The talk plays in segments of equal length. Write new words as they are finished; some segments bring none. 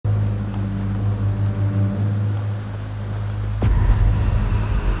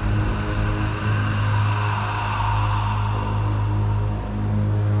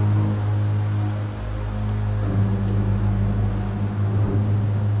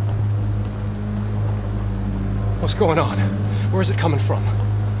What's going on? Where is it coming from?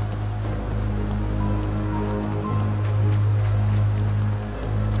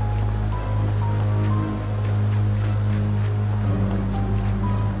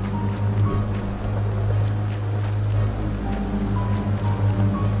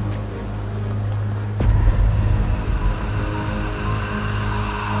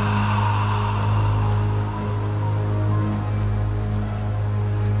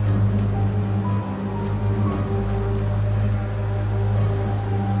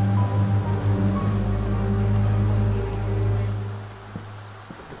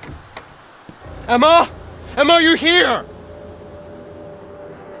 Emma? Emma, are you here?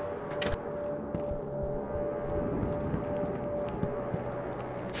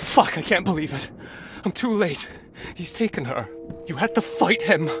 Fuck, I can't believe it. I'm too late. He's taken her. You had to fight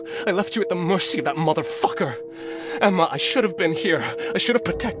him. I left you at the mercy of that motherfucker. Emma, I should have been here. I should have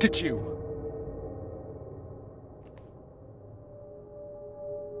protected you.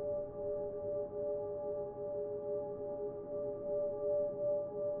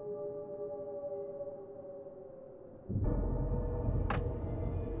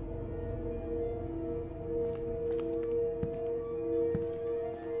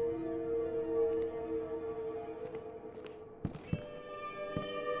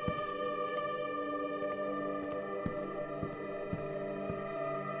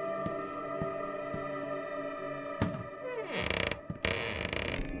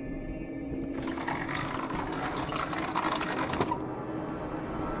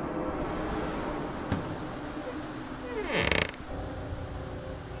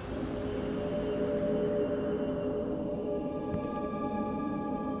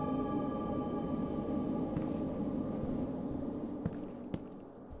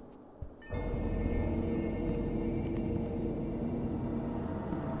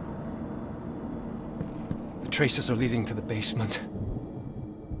 Traces are leading to the basement.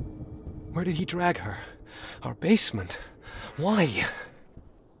 Where did he drag her? Our basement? Why?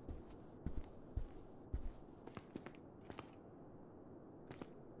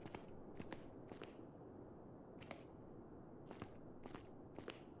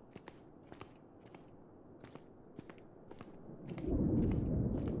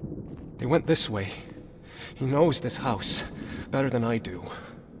 They went this way. He knows this house better than I do.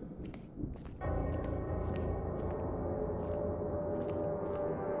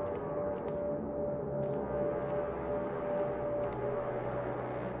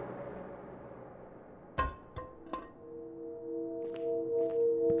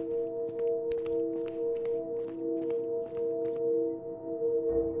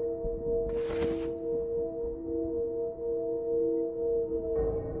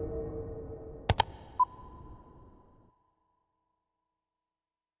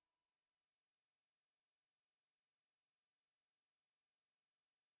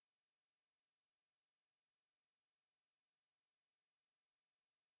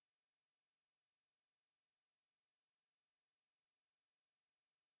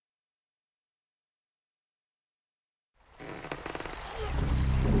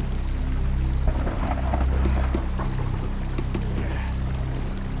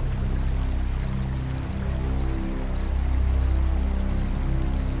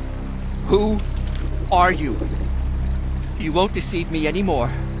 Who are you? You won't deceive me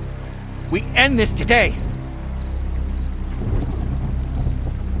anymore. We end this today.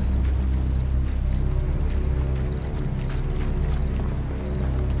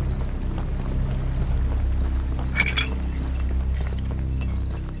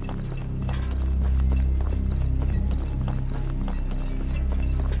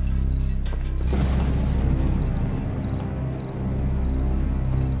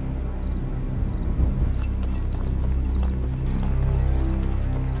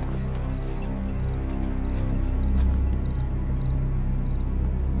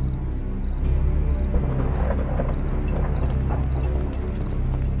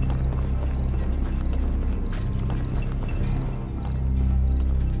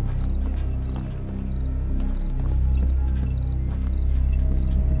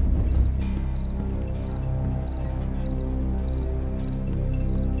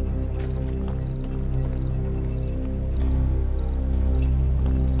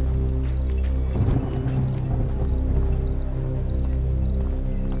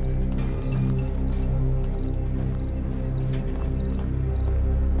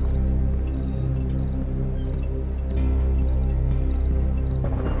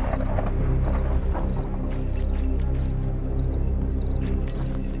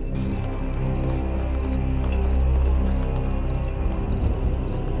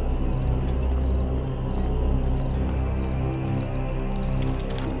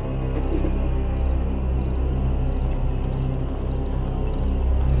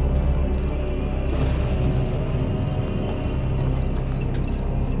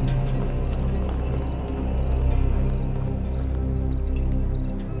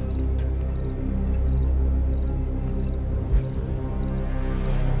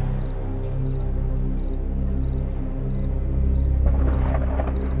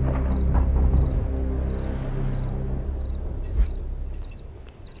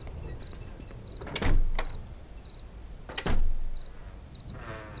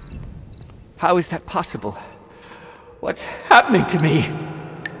 How is that possible? What's happening to me?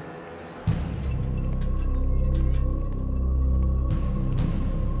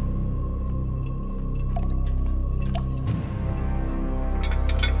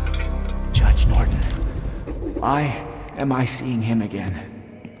 Judge Norton. Why am I seeing him again?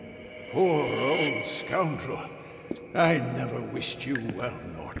 Poor old scoundrel. I never wished you well,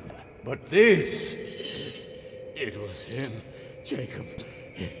 Norton. But this... It was him, Jacob.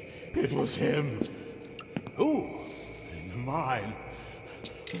 It was him. Who? In the mine.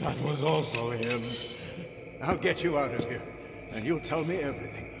 That was also him. I'll get you out of here, and you'll tell me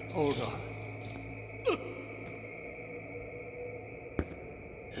everything. Hold on.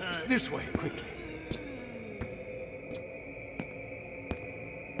 This way, quickly.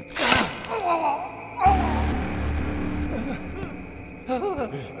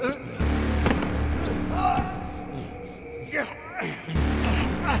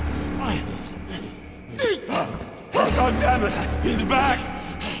 God damn it! He's back!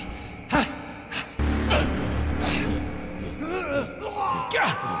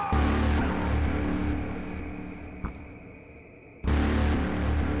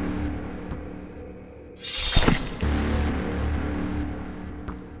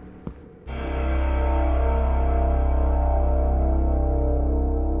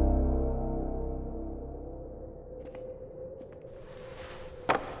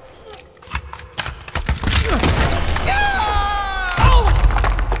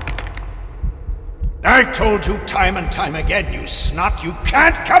 I've told you time and time again, you snot, you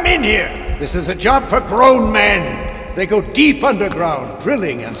can't come in here! This is a job for grown men! They go deep underground,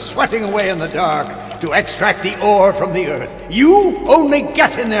 drilling and sweating away in the dark to extract the ore from the earth. You only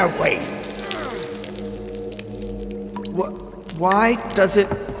get in their way! Why does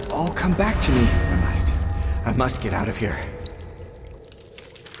it all come back to me? I must get out of here.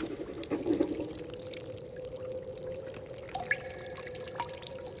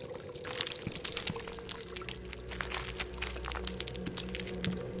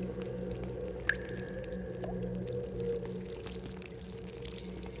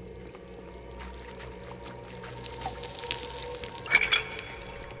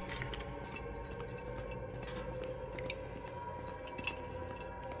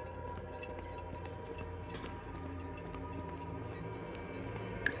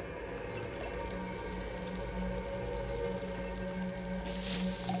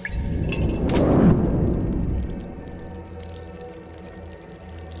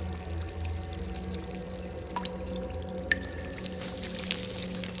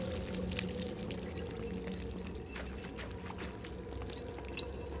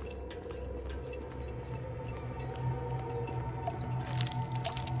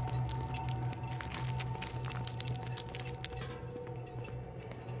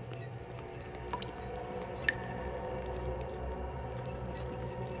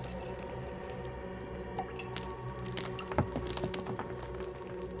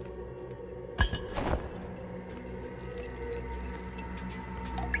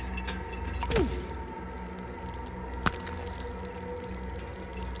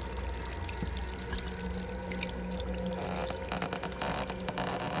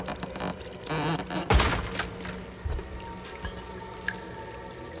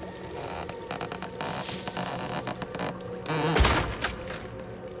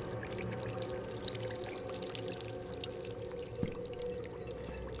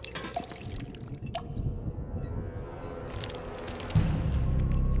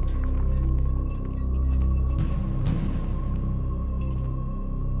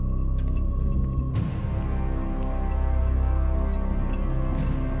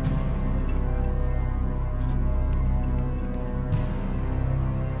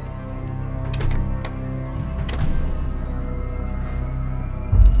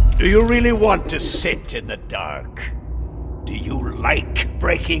 Do you really want to sit in the dark? Do you like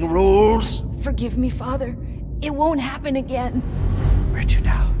breaking rules? Forgive me, Father. It won't happen again. Where to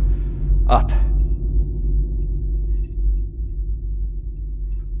now? Up.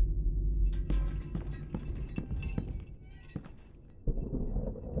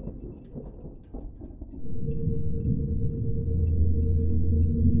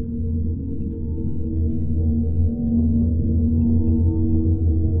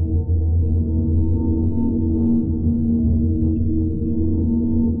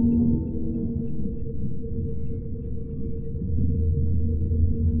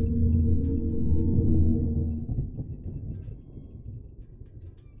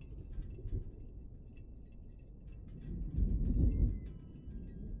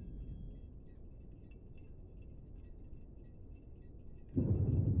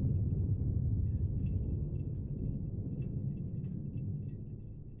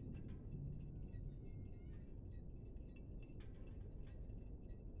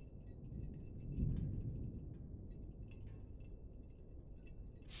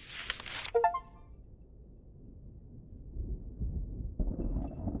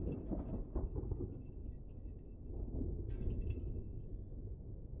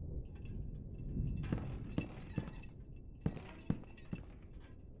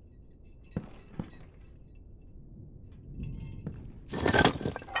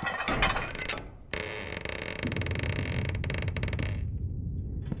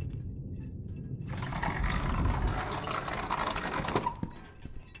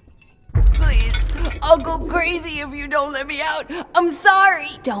 crazy if you don't let me out. I'm sorry.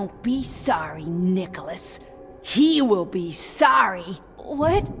 Don't be sorry, Nicholas. He will be sorry.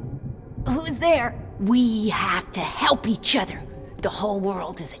 What? Who's there? We have to help each other. The whole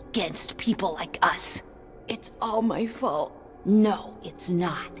world is against people like us. It's all my fault. No, it's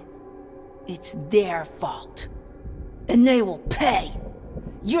not. It's their fault. And they will pay.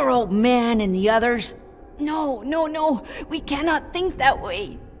 Your old man and the others. No. We cannot think that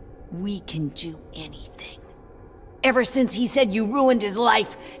way. We can do anything. Ever since he said you ruined his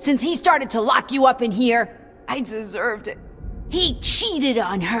life, since he started to lock you up in here, I deserved it. He cheated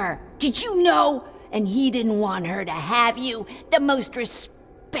on her. Did you know? And he didn't want her to have you, the most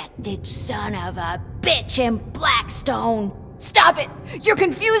respected son of a bitch in Blackstone. Stop it! You're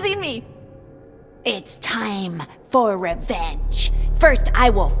confusing me! It's time for revenge. First,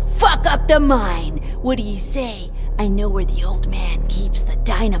 I will fuck up the mine. What do you say? I know where the old man keeps the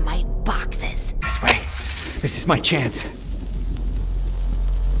dynamite boxes. This way. This is my chance.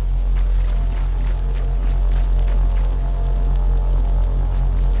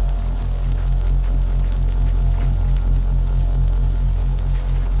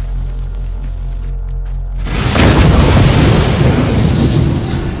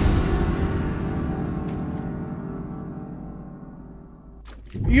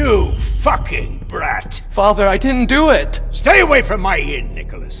 You fucking brat! Father, I didn't do it! Stay away from my inn,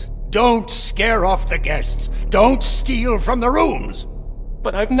 Nicholas. Don't scare off the guests. Don't steal from the rooms.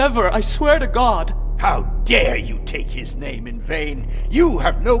 But I've never, I swear to God. How dare you take his name in vain? You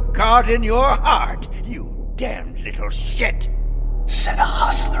have no God in your heart, you damned little shit! Said a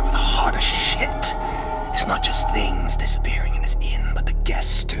hustler with a heart of shit. It's not just things disappearing in his inn, but the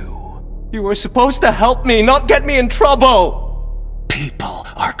guests too. You were supposed to help me, not get me in trouble! People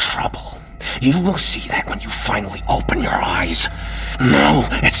are trouble. You will see that when you finally open your eyes. Now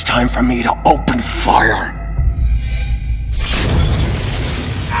it's time for me to open fire.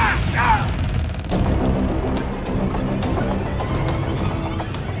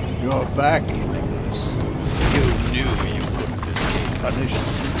 You're back, Nicholas. You knew you couldn't escape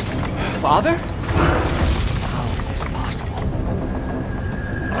punishment. Father? How is this possible?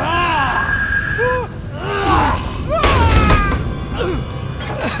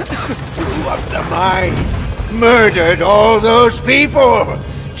 Blew up the mine. Murdered all those people.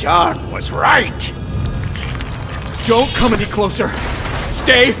 John was right. Don't come any closer.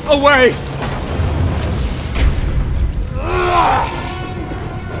 Stay away!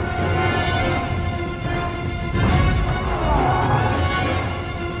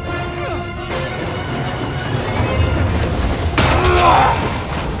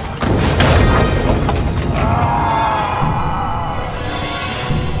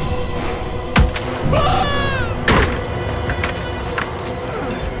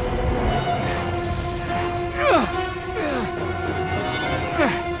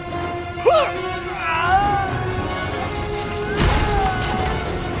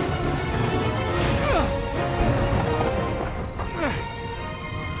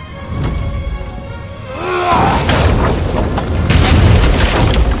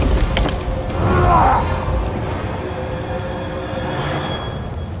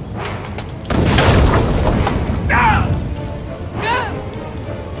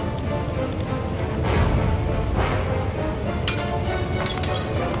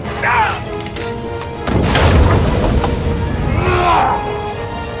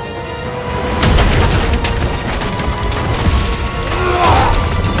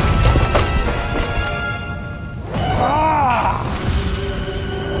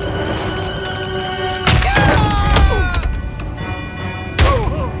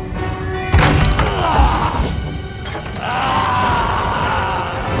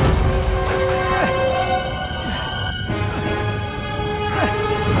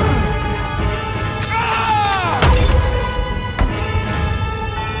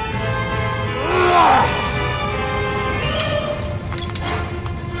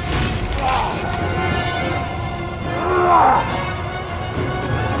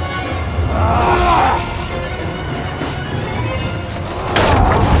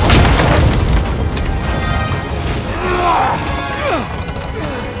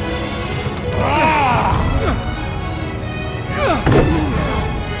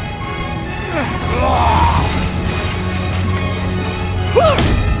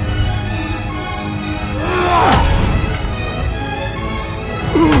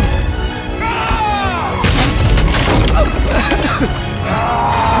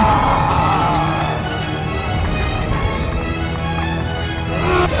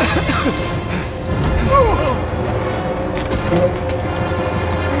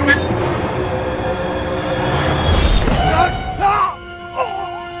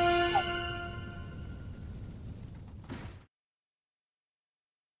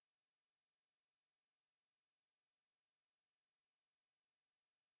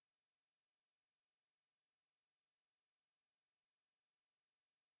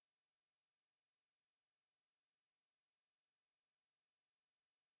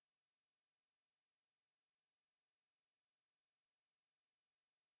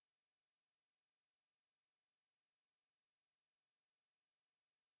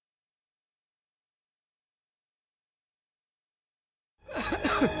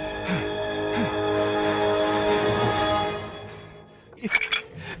 Is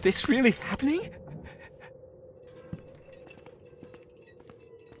this really happening?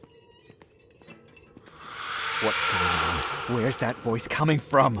 What's going on? Where's that voice coming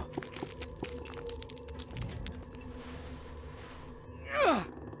from?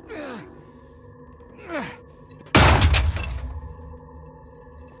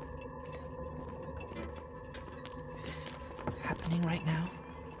 Is this happening right now?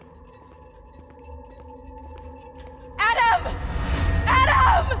 Adam!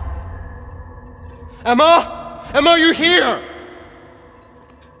 Adam! Emma! Emma, you here?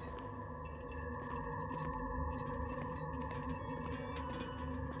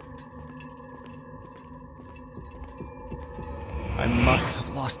 I must have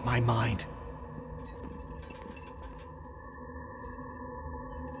lost my mind.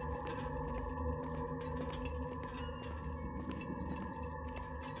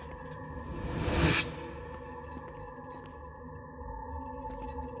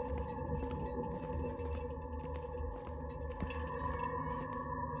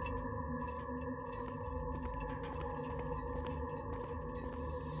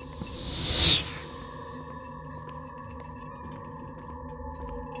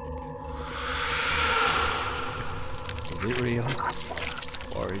 Is it real?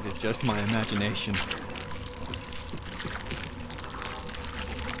 Or is it just my imagination?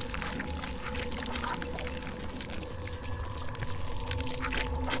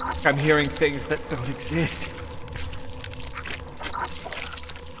 I'm hearing things that don't exist.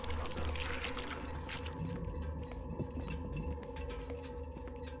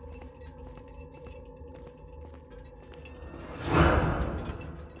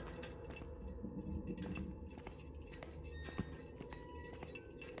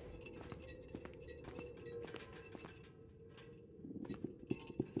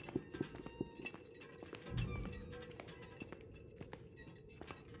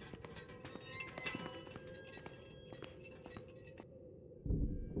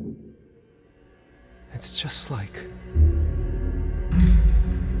 It's just like...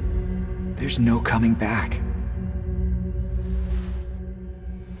 There's no coming back.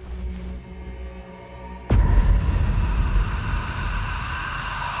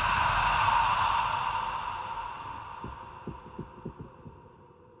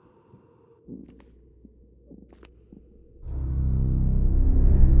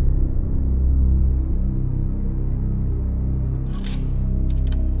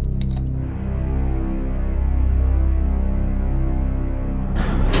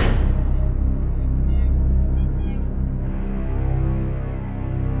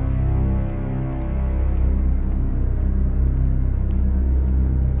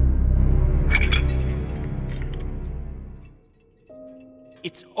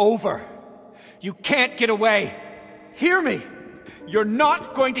 It's over. You can't get away. Hear me. You're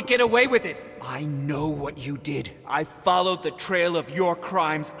not going to get away with it. I know what you did. I followed the trail of your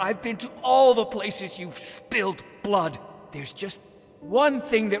crimes. I've been to all the places you've spilled blood. There's just one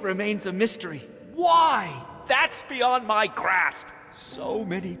thing that remains a mystery. Why? That's beyond my grasp. So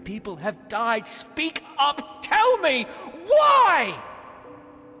many people have died. Speak up. Tell me. Why?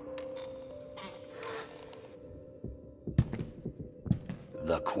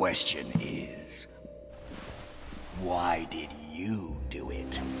 The question is, why did you do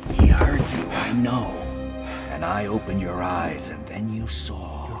it? He heard you, I know. And I opened your eyes, and then you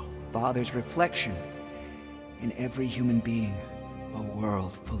saw... Your father's reflection in every human being. A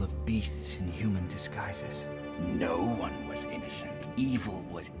world full of beasts in human disguises. No one was innocent. Evil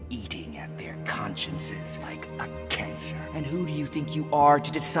was eating at their consciences like a cancer. And who do you think you are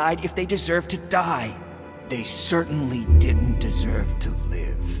to decide if they deserve to die? They certainly didn't deserve to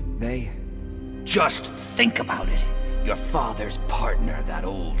live. They... Just think about it. Your father's partner, that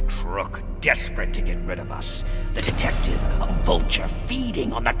old crook, desperate to get rid of us. The detective, a vulture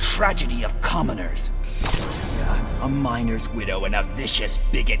feeding on the tragedy of commoners. A miner's widow and a vicious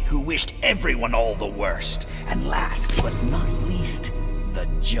bigot who wished everyone all the worst. And last but not least, the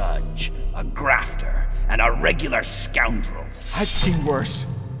judge, a grafter, and a regular scoundrel. I've seen worse.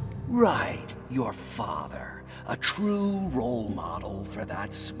 Right, your father, a true role model for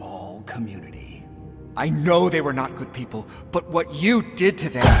that small community. I know they were not good people, but what you did to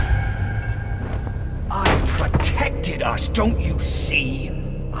them... I protected us, don't you see?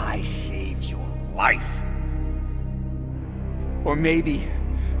 I saved your life. Or maybe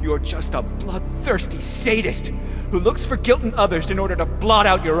you're just a bloodthirsty sadist who looks for guilt in others in order to blot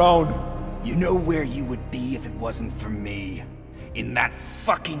out your own. You know where you would be if it wasn't for me? In that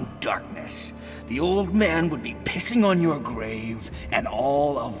fucking darkness, the old man would be pissing on your grave, and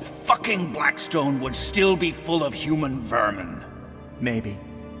all of fucking Blackstone would still be full of human vermin. Maybe.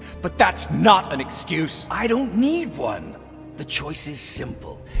 But that's not an excuse. I don't need one. The choice is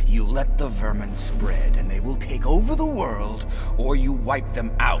simple. You let the vermin spread, and they will take over the world, or you wipe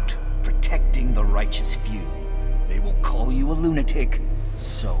them out, protecting the righteous few. They will call you a lunatic.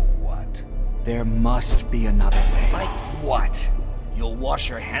 So what? There must be another way. Like what? You'll wash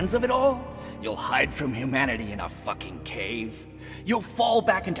your hands of it all? You'll hide from humanity in a fucking cave? You'll fall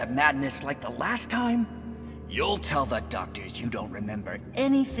back into madness like the last time? You'll tell the doctors you don't remember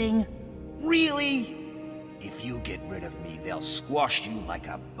anything? Really? If you get rid of me, they'll squash you like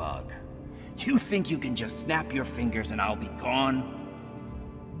a bug. You think you can just snap your fingers and I'll be gone?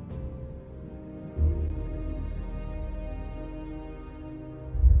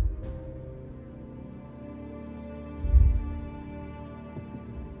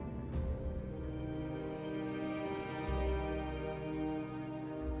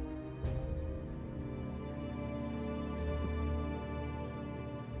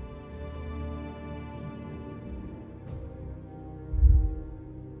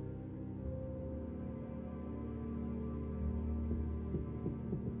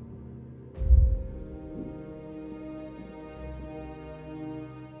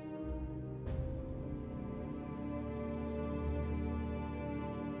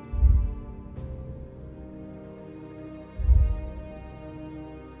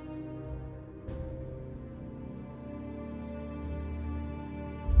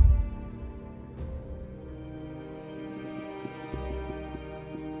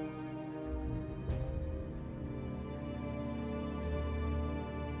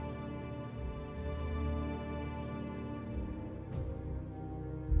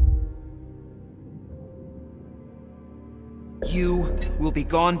 You will be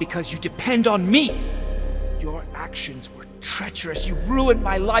gone because you depend on me. Your actions were treacherous. You ruined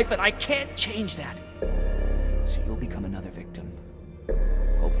my life, and I can't change that. So you'll become another victim.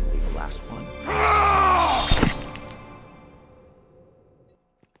 Hopefully the last one.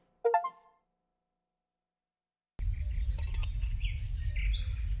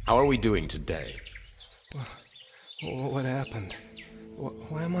 How are we doing today? What happened?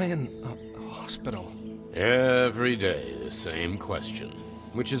 Why am I in a hospital? Every day, the same question.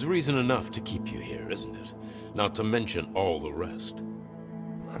 Which is reason enough to keep you here, isn't it? Not to mention all the rest.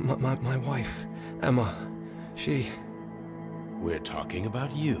 My wife, Emma, she... We're talking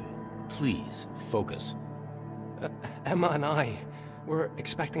about you. Please, focus. Emma and I, we're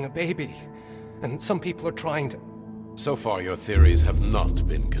expecting a baby. And some people are trying to... So far, your theories have not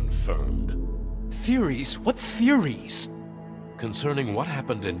been confirmed. Theories? What theories? Concerning what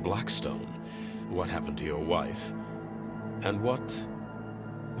happened in Blackstone, what happened to your wife, and what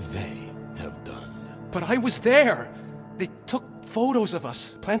they have done. But I was there! They took photos of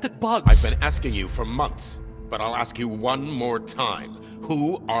us, planted bugs. I've been asking you for months, but I'll ask you one more time.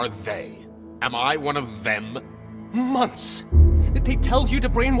 Who are they? Am I one of them? Months! Did they tell you to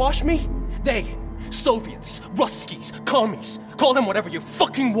brainwash me? They, Soviets, Ruskies, commies, call them whatever you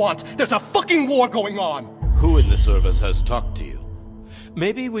fucking want. There's a fucking war going on! Who in the service has talked to you?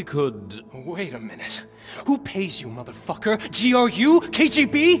 Maybe we could... Wait a minute. Who pays you, motherfucker? GRU?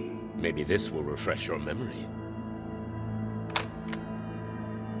 KGB? Maybe this will refresh your memory.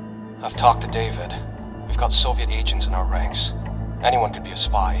 I've talked to David. We've got Soviet agents in our ranks. Anyone could be a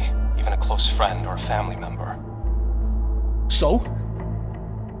spy, even a close friend or a family member. So?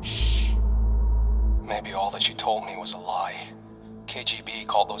 Shh. Maybe all that you told me was a lie. KGB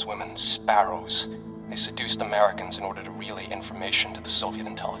called those women sparrows. They seduced Americans in order to relay information to the Soviet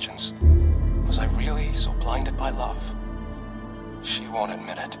intelligence. Was I really so blinded by love? She won't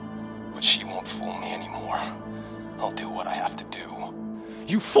admit it, but she won't fool me anymore. I'll do what I have to do.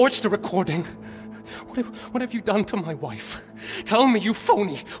 You forged a recording. What have you done to my wife? Tell me, you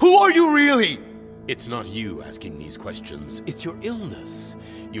phony. Who are you really? It's not you asking these questions. It's your illness.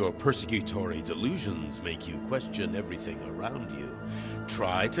 Your persecutory delusions make you question everything around you.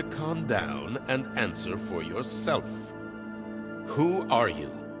 Try to calm down and answer for yourself. Who are you?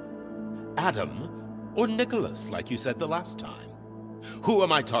 Adam or Nicholas, like you said the last time? Who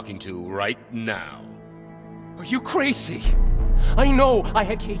am I talking to right now? Are you crazy? I know I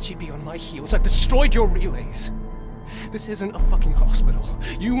had KGB on my heels. I've destroyed your relays. This isn't a fucking hospital.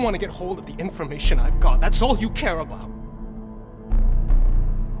 You want to get hold of the information I've got. That's all you care about.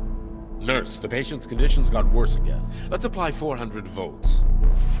 Nurse, the patient's conditions got worse again. Let's apply 400 volts.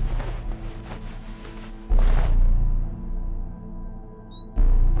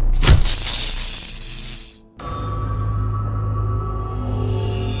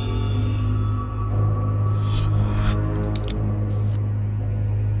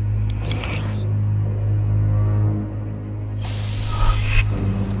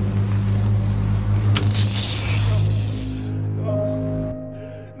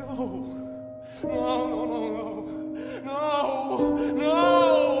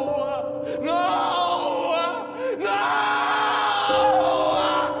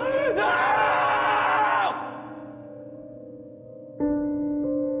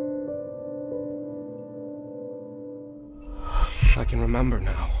 I can remember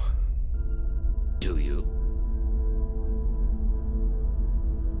now. Do you?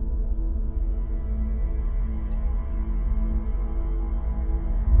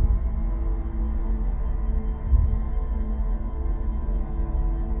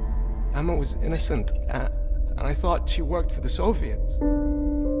 Emma was innocent, and I thought she worked for the Soviets.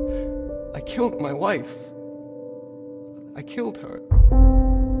 I killed my wife. I killed her.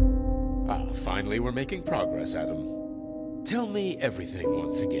 Finally we're making progress, Adam. Tell me everything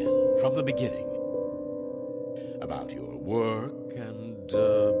once again, from the beginning. About your work and,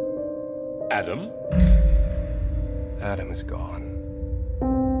 Adam? Adam is gone.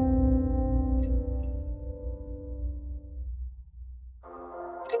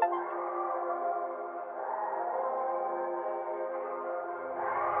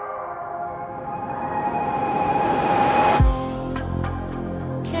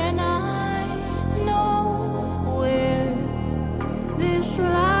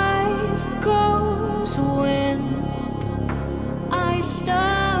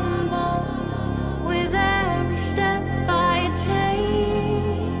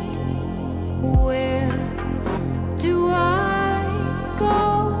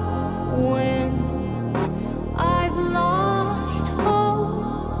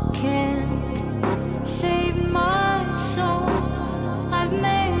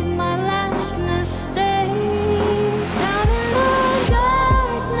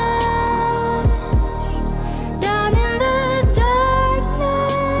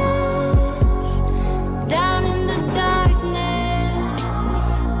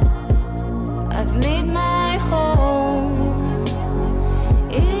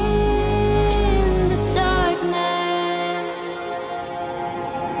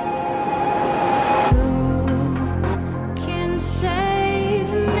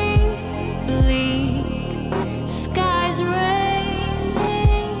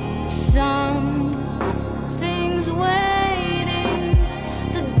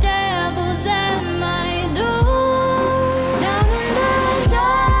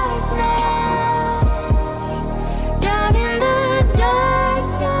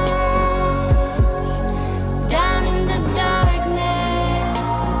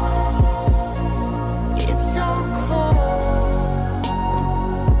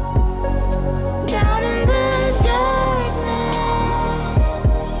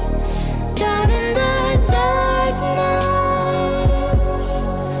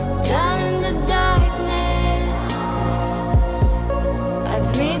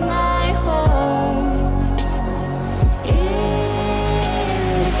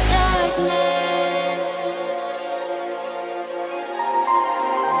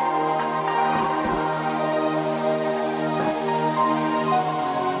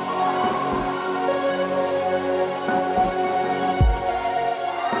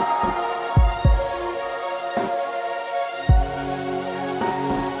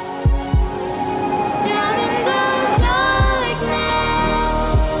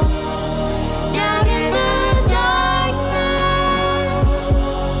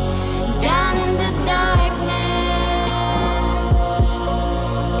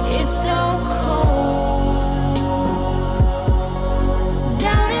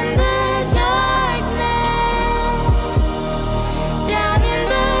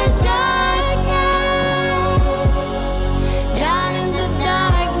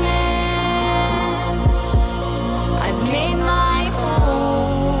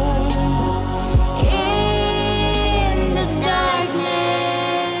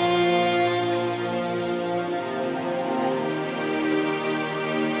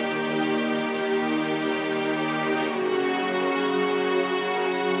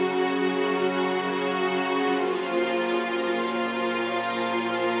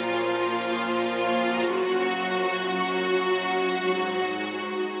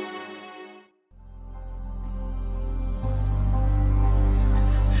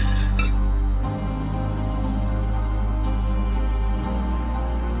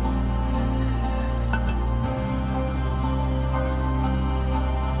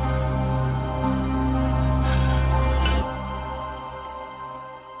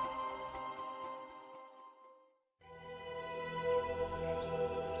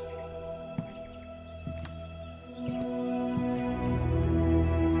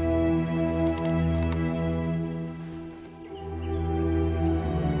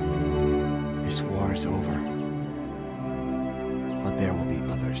 This war is over. But there will be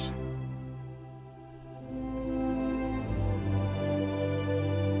others.